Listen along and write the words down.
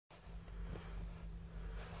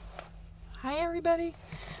Hi everybody,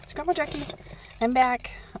 it's Grandma Jackie. I'm back.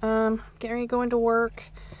 Getting ready to go into work.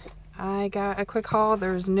 I got a quick haul.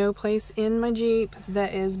 There's no place in my Jeep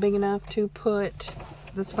that is big enough to put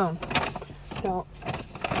this phone. So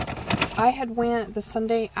I had went the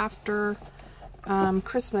Sunday after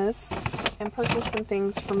Christmas and purchased some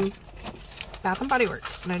things from Bath & Body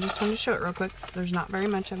Works, and I just wanted to show it real quick. There's not very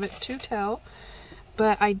much of it to tell,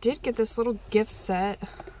 but I did get this little gift set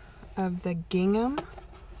of the gingham.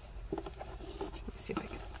 Let me see if I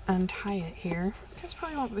can untie it here. You guys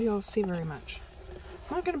probably won't be able to see very much.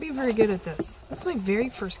 I'm not going to be very good at this. That's my very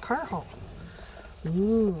first car haul.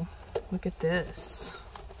 Ooh, look at this.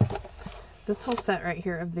 This whole set right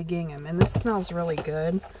here of the gingham, and this smells really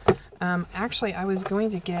good. Actually, I was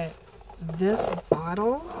going to get this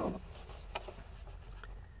bottle,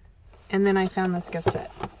 and then I found this gift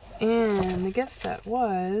set. And the gift set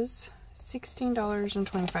was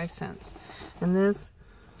 $16.25. And this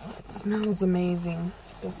smells amazing.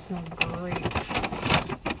 It smells great.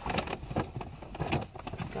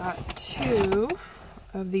 Got two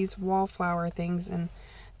of these wallflower things, and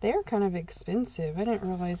they're kind of expensive. I didn't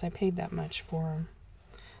realize I paid that much for them.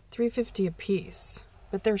 $3.50 a piece.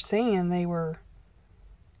 But they're saying they were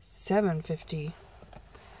 $7.50.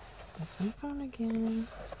 That's my phone again.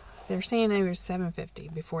 They're saying they were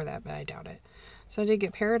 $7.50 before that, but I doubt it. So I did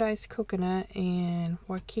get Paradise Coconut and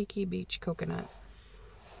Waikiki Beach Coconut.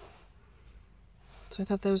 So I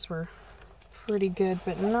thought those were pretty good,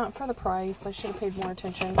 but not for the price. I should have paid more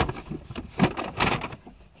attention.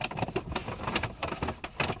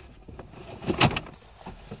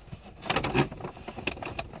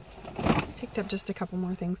 Picked up just a couple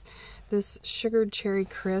more things. This sugared cherry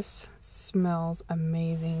crisp smells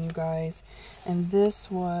amazing, you guys. And this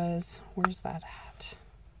was, where's that at?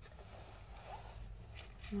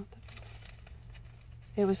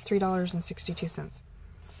 It was $3.62.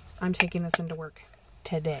 I'm taking this into work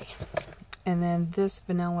today. And then this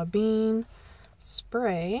vanilla bean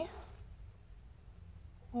spray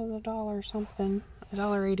was $1 something,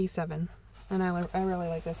 $1.87. And I really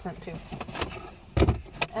like this scent too.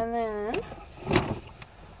 And then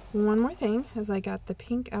one more thing is I got the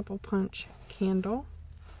pink apple punch candle.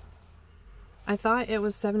 I thought it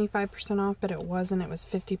was 75% off, but it wasn't. It was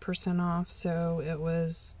 50% off, so it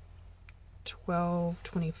was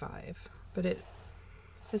 $12.25. But it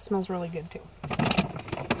smells really good too.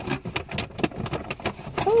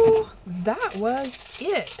 So that was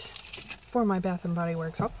it for my Bath & Body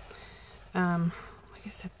Works haul. Like I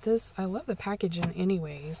said, I love the packaging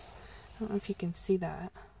anyways. I don't know if you can see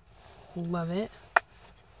that. Love it.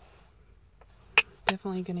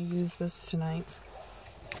 Definitely going to use this tonight.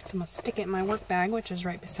 I'm going to stick it in my work bag, which is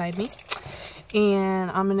right beside me.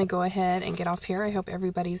 And I'm going to go ahead and get off here. I hope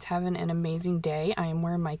everybody's having an amazing day. I am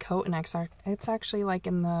wearing my coat, and it's actually like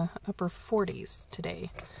in the upper 40s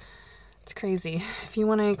today. It's crazy. If you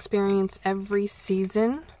want to experience every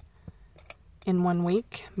season in 1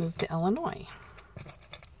 week, move to Illinois.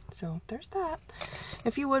 So there's that.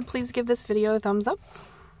 If you would, please give this video a thumbs up.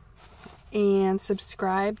 And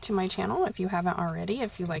subscribe to my channel if you haven't already,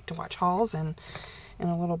 if you like to watch hauls and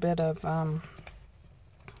a little bit of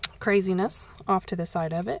craziness off to the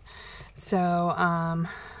side of it. So,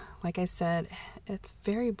 like I said, it's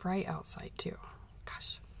very bright outside too.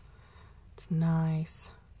 Gosh, it's nice.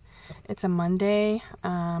 It's a Monday.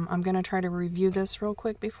 I'm going to try to review this real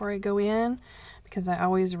quick before I go in, because I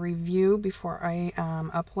always review before I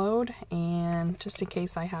upload, and just in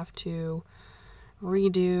case I have to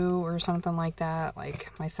redo or something like that,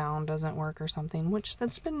 like my sound doesn't work or something, which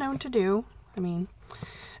that's been known to do. I mean,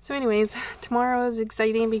 so anyways, tomorrow is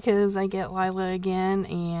exciting because I get Lila again,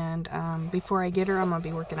 and before I get her, I'm gonna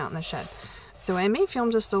be working out in the shed. So I may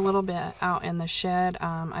film just a little bit out in the shed.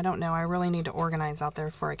 I don't know. I really need to organize out there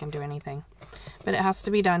before I can do anything, but it has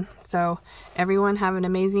to be done. So everyone have an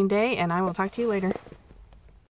amazing day, and I will talk to you later.